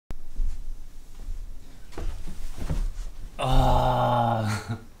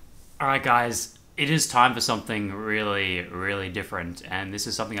Alright guys, it is time for something really, really different, and this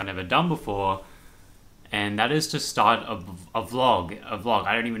is something I've never done before, and that is to start a vlog.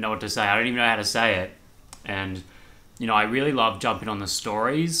 I don't even know what to say. I don't even know how to say it. And, you know, I really love jumping on the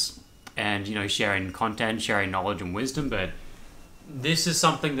stories and, you know, sharing content, sharing knowledge and wisdom, but this is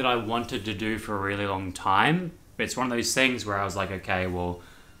something that I wanted to do for a really long time. But it's one of those things where I was like, okay, well,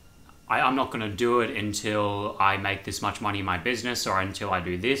 I'm not going to do it until I make this much money in my business, or until I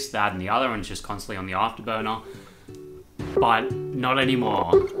do this, that, and the other, and it's just constantly on the afterburner. But not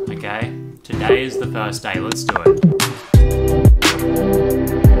anymore, okay? Today is the first day. Let's do it.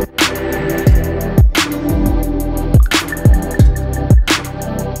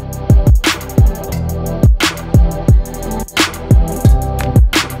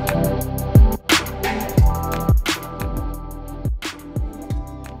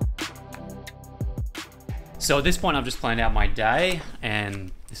 So at this point, I've just planned out my day,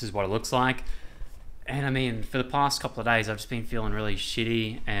 and this is what it looks like. And I mean, for the past couple of days, I've just been feeling really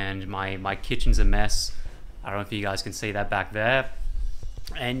shitty, and my kitchen's a mess. I don't know if you guys can see that back there.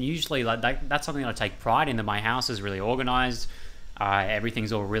 And usually, like that's something that I take pride in, that my house is really organized.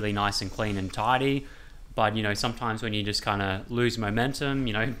 Everything's all really nice and clean and tidy. But you know, sometimes when you just kind of lose momentum,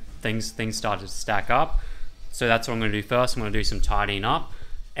 you know, things start to stack up. So that's what I'm going to do first. I'm going to do some tidying up.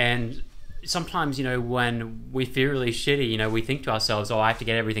 And sometimes, you know, when we feel really shitty, you know, we think to ourselves, oh, I have to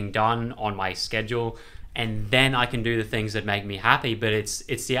get everything done on my schedule and then I can do the things that make me happy. But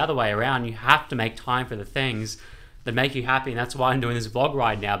it's the other way around. You have to make time for the things that make you happy, and that's why I'm doing this vlog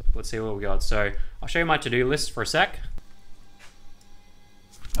right now. Let's see what we got. So I'll show you my to-do list for a sec.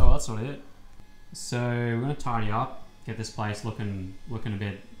 Oh, that's not it. So we're gonna tidy up, get this place looking a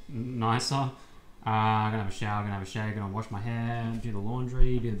bit nicer. I'm gonna have a shower, gonna have a shave, gonna wash my hair, do the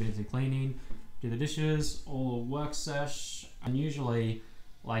laundry, do the bits of cleaning, do the dishes, all work sesh. And usually,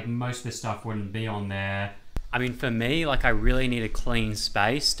 like, most of this stuff wouldn't be on there. I mean, for me, like, I really need a clean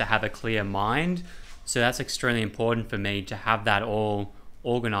space to have a clear mind. So that's extremely important for me, to have that all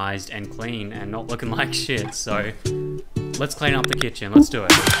organized and clean and not looking like shit. So let's clean up the kitchen, let's do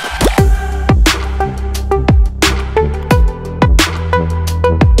it.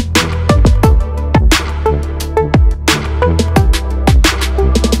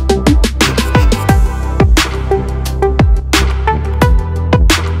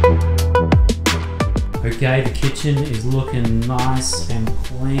 Okay, the kitchen is looking nice and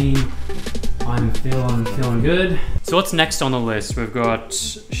clean. I'm feeling good. So what's next on the list? We've got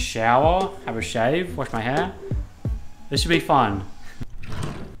shower, have a shave, wash my hair. This should be fun.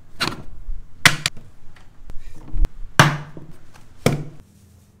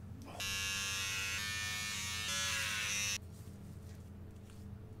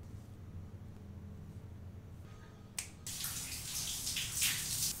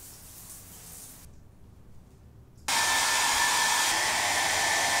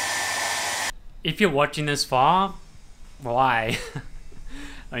 If you're watching this far, why?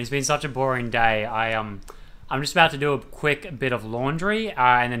 I mean, it's been such a boring day. I'm just about to do a quick bit of laundry,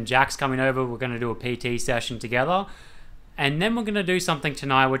 and then Jack's coming over. We're going to do a PT session together, and then we're going to do something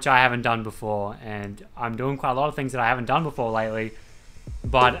tonight which I haven't done before. And I'm doing quite a lot of things that I haven't done before lately,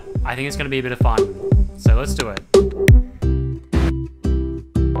 but I think it's going to be a bit of fun. So let's do it.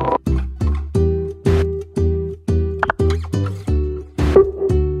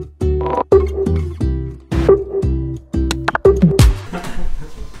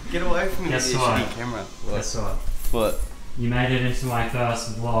 Guess what? Camera. Guess what? What? You made it into my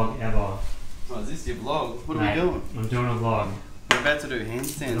first vlog ever. Oh, is this your vlog? What Mate, are we doing? I'm doing a vlog. We're about to do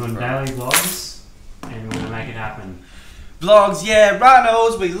handstands, We're doing bro. daily vlogs, and we're gonna make it happen. Vlogs, yeah,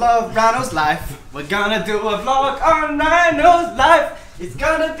 Rhinos, we love Rhino's life. We're gonna do a vlog on Rhino's life. It's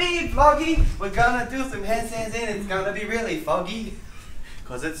gonna be vloggy. We're gonna do some handstands and it's gonna be really foggy,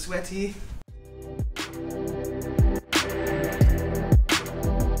 cause it's sweaty.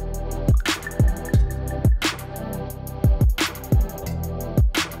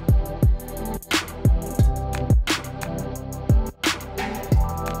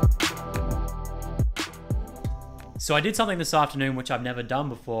 So I did something this afternoon which I've never done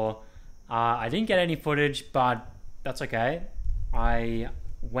before. I didn't get any footage, but that's okay. I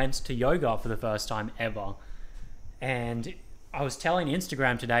went to yoga for the first time ever. And I was telling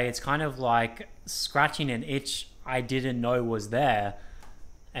Instagram today, it's kind of like scratching an itch I didn't know was there.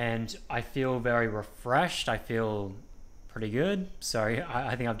 And I feel very refreshed. I feel pretty good. So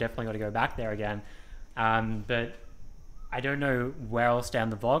I think I've definitely got to go back there again. But I don't know where else down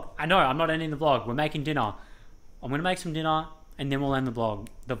the vlog. I know, I'm not ending the vlog. We're making dinner. I'm gonna make some dinner and then we'll end the vlog,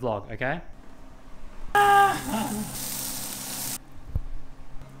 okay?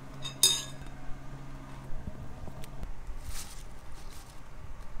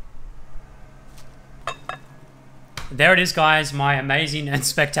 there it is, guys. My amazing and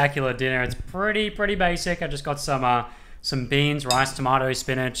spectacular dinner. It's pretty basic. I just got some beans, rice, tomatoes,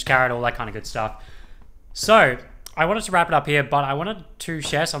 spinach, carrot, all that kind of good stuff. So I wanted to wrap it up here, but I wanted to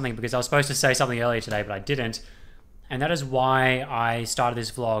share something because I was supposed to say something earlier today, but I didn't. And that is why I started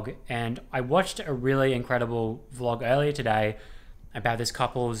this vlog. And I watched a really incredible vlog earlier today about this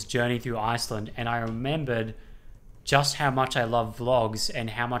couple's journey through Iceland. And I remembered just how much I love vlogs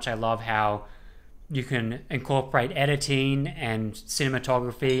and how much I love how you can incorporate editing and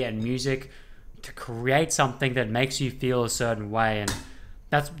cinematography and music to create something that makes you feel a certain way. And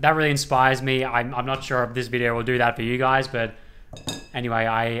that really inspires me. I'm not sure if this video will do that for you guys, but anyway,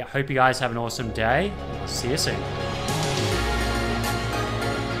 I hope you guys have an awesome day. I'll see you soon.